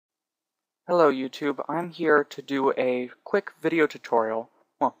Hello YouTube, I'm here to do a quick video tutorial,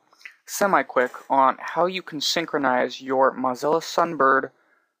 well, semi-quick, on how you can synchronize your Mozilla Sunbird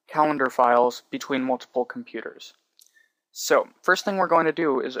calendar files between multiple computers. So, first thing we're going to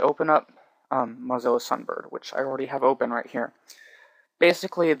do is open up Mozilla Sunbird, which I already have open right here.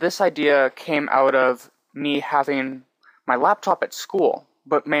 Basically, this idea came out of me having my laptop at school,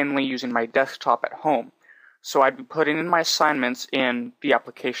 but mainly using my desktop at home. So I'd be putting in my assignments in the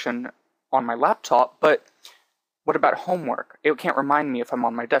application on my laptop, but what about homework? It can't remind me if I'm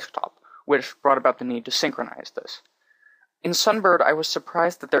on my desktop, which brought about the need to synchronize this. In Sunbird, I was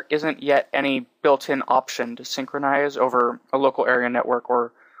surprised that there isn't yet any built-in option to synchronize over a local area network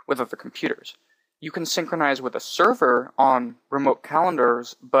or with other computers. You can synchronize with a server on remote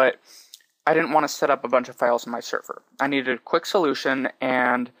calendars, but I didn't want to set up a bunch of files in my server. I needed a quick solution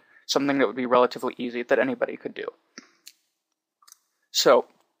and something that would be relatively easy that anybody could do. So,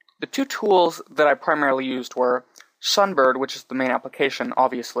 the two tools that I primarily used were Sunbird, which is the main application,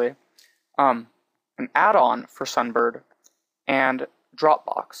 obviously, an add-on for Sunbird, and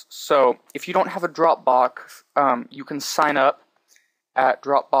Dropbox. So if you don't have a Dropbox, you can sign up at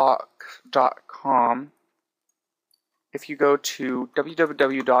Dropbox.com. If you go to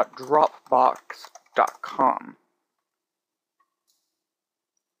www.dropbox.com.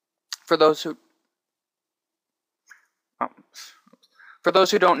 For those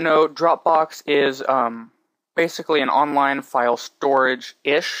who don't know, Dropbox is basically an online file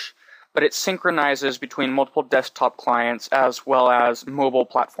storage-ish, but it synchronizes between multiple desktop clients as well as mobile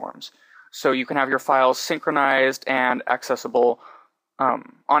platforms. So you can have your files synchronized and accessible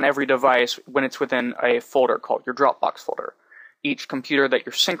on every device when it's within a folder called your Dropbox folder. Each computer that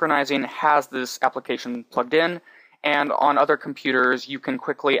you're synchronizing has this application plugged in, and on other computers you can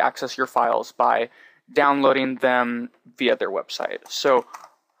quickly access your files by downloading them via their website. So,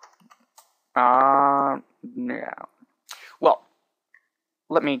 yeah. Well,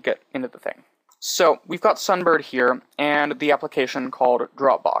 let me get into the thing. So, we've got Sunbird here, and the application called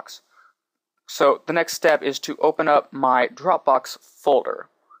Dropbox. So, the next step is to open up my Dropbox folder.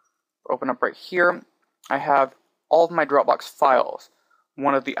 Open up right here. I have all of my Dropbox files.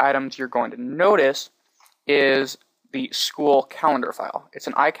 One of the items you're going to notice is the school calendar file. It's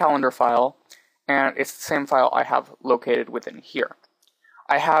an iCalendar file, and it's the same file I have located within here.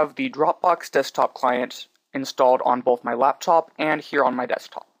 I have the Dropbox desktop client installed on both my laptop and here on my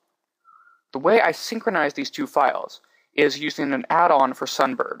desktop. The way I synchronize these two files is using an add-on for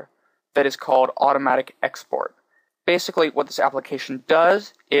Sunbird that is called Automatic Export. Basically, what this application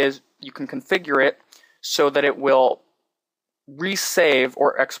does is you can configure it so that it will resave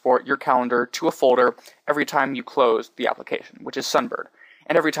or export your calendar to a folder every time you close the application, which is Sunbird.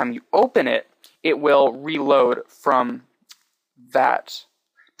 And every time you open it, it will reload from that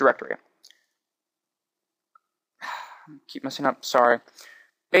directory. Keep messing up, sorry.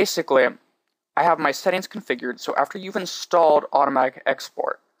 Basically, I have my settings configured, so after you've installed Automatic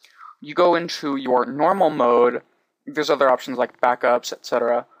Export, you go into your normal mode. There's other options like backups,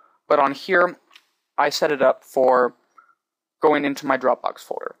 etc. But on here, I set it up for going into my Dropbox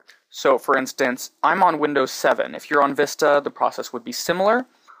folder. So, for instance, I'm on Windows 7. If you're on Vista, the process would be similar.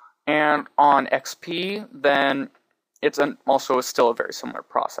 And on XP, then it's also still a very similar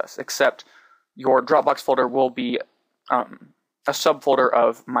process, except your Dropbox folder will be a subfolder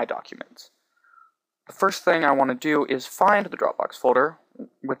of my documents. The first thing I want to do is find the Dropbox folder,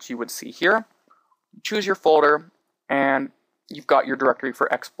 which you would see here. Choose your folder, and you've got your directory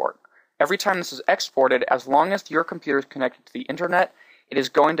for export. Every time this is exported, as long as your computer is connected to the internet, it is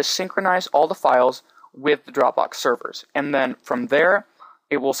going to synchronize all the files with the Dropbox servers. And then from there,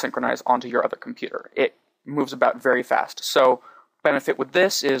 it will synchronize onto your other computer. It moves about very fast. So, benefit with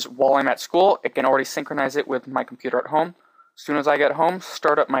this is while I'm at school, it can already synchronize it with my computer at home. As soon as I get home,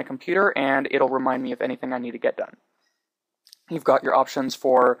 start up my computer, and it'll remind me of anything I need to get done. You've got your options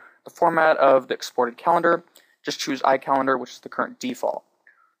for the format of the exported calendar. Just choose iCalendar, which is the current default.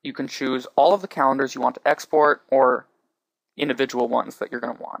 You can choose all of the calendars you want to export, or individual ones that you're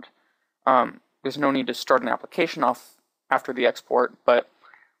going to want. There's no need to start an application off after the export, but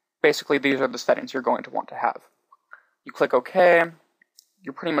basically these are the settings you're going to want to have. You click OK,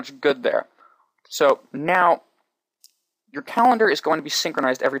 you're pretty much good there. So now, your calendar is going to be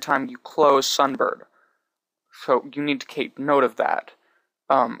synchronized every time you close Sunbird. So you need to keep note of that.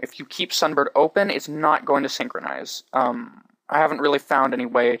 If you keep Sunbird open, it's not going to synchronize. I haven't really found any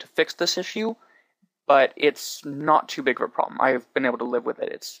way to fix this issue, but it's not too big of a problem. I've been able to live with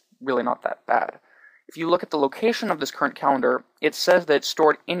it. It's really not that bad. If you look at the location of this current calendar, it says that it's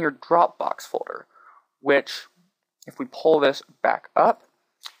stored in your Dropbox folder, which, if we pull this back up,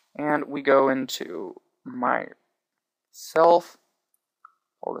 and we go into myself,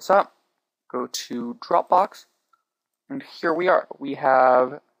 pull this up, go to Dropbox, and here we are. We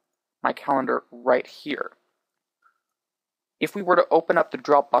have my calendar right here. If we were to open up the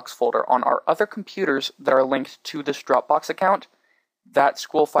Dropbox folder on our other computers that are linked to this Dropbox account, that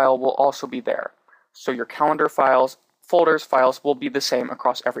school file will also be there. So your calendar files, folders files will be the same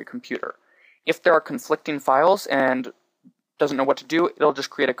across every computer. If there are conflicting files and doesn't know what to do, it'll just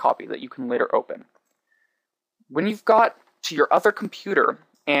create a copy that you can later open. When you've got to your other computer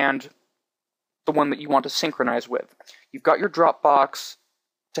and the one that you want to synchronize with, you've got your Dropbox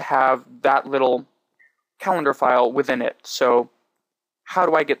to have that little calendar file within it. So how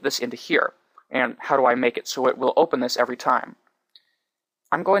do I get this into here? And how do I make it so it will open this every time?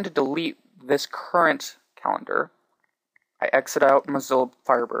 I'm going to delete this current calendar. I exit out Mozilla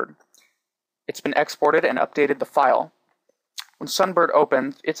Firebird. It's been exported and updated the file. When Sunbird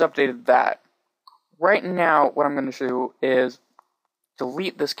opens, it's updated that. Right now, what I'm going to do is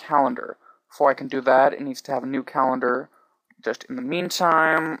delete this calendar. Before I can do that, it needs to have a new calendar. Just in the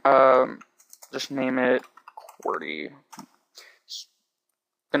meantime, just name it QWERTY. It's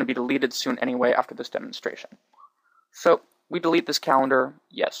going to be deleted soon anyway after this demonstration. So, we delete this calendar,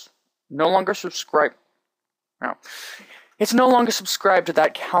 yes. No longer subscribe. No. It's no longer subscribed to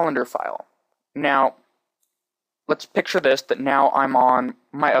that calendar file. Now, let's picture this, that now I'm on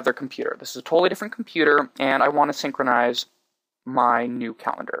my other computer. This is a totally different computer, and I want to synchronize my new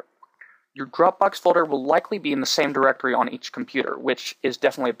calendar. Your Dropbox folder will likely be in the same directory on each computer, which is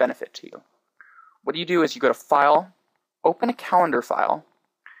definitely a benefit to you. What you do is you go to File, open a calendar file,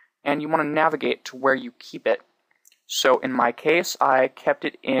 and you want to navigate to where you keep it. So in my case, I kept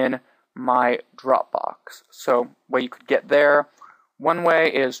it in my Dropbox. So way you could get there, one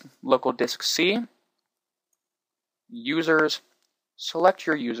way is local disk C, users, select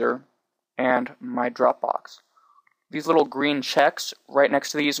your user, and my Dropbox. These little green checks right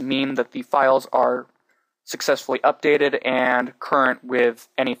next to these mean that the files are successfully updated and current with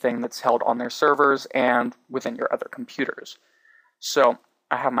anything that's held on their servers and within your other computers. So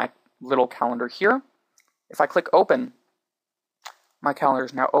I have my little calendar here. If I click open, my calendar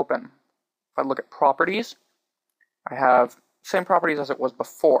is now open. If I look at properties, I have the same properties as it was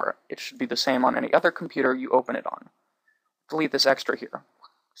before. It should be the same on any other computer you open it on. Delete this extra here.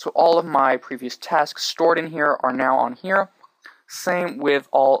 So all of my previous tasks stored in here are now on here. Same with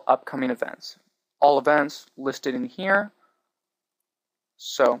all upcoming events. All events listed in here.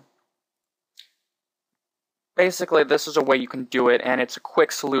 So basically this is a way you can do it, and it's a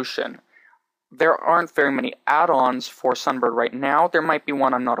quick solution. There aren't very many add-ons for Sunbird right now. There might be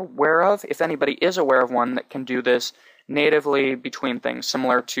one I'm not aware of. If anybody is aware of one that can do this natively between things,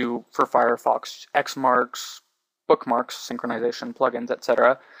 similar to for Firefox, Xmarks, bookmarks, synchronization, plugins,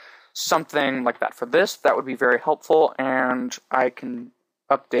 etc., something like that for this, that would be very helpful, and I can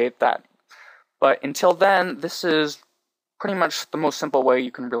update that. But until then, this is pretty much the most simple way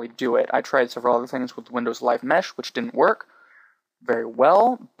you can really do it. I tried several other things with Windows Live Mesh, which didn't work very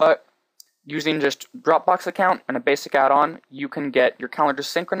well, but using just Dropbox account and a basic add-on, you can get your calendar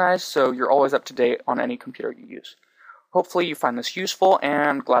synchronized so you're always up to date on any computer you use. Hopefully you find this useful,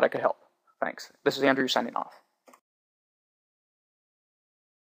 and glad I could help. Thanks. This is Andrew signing off.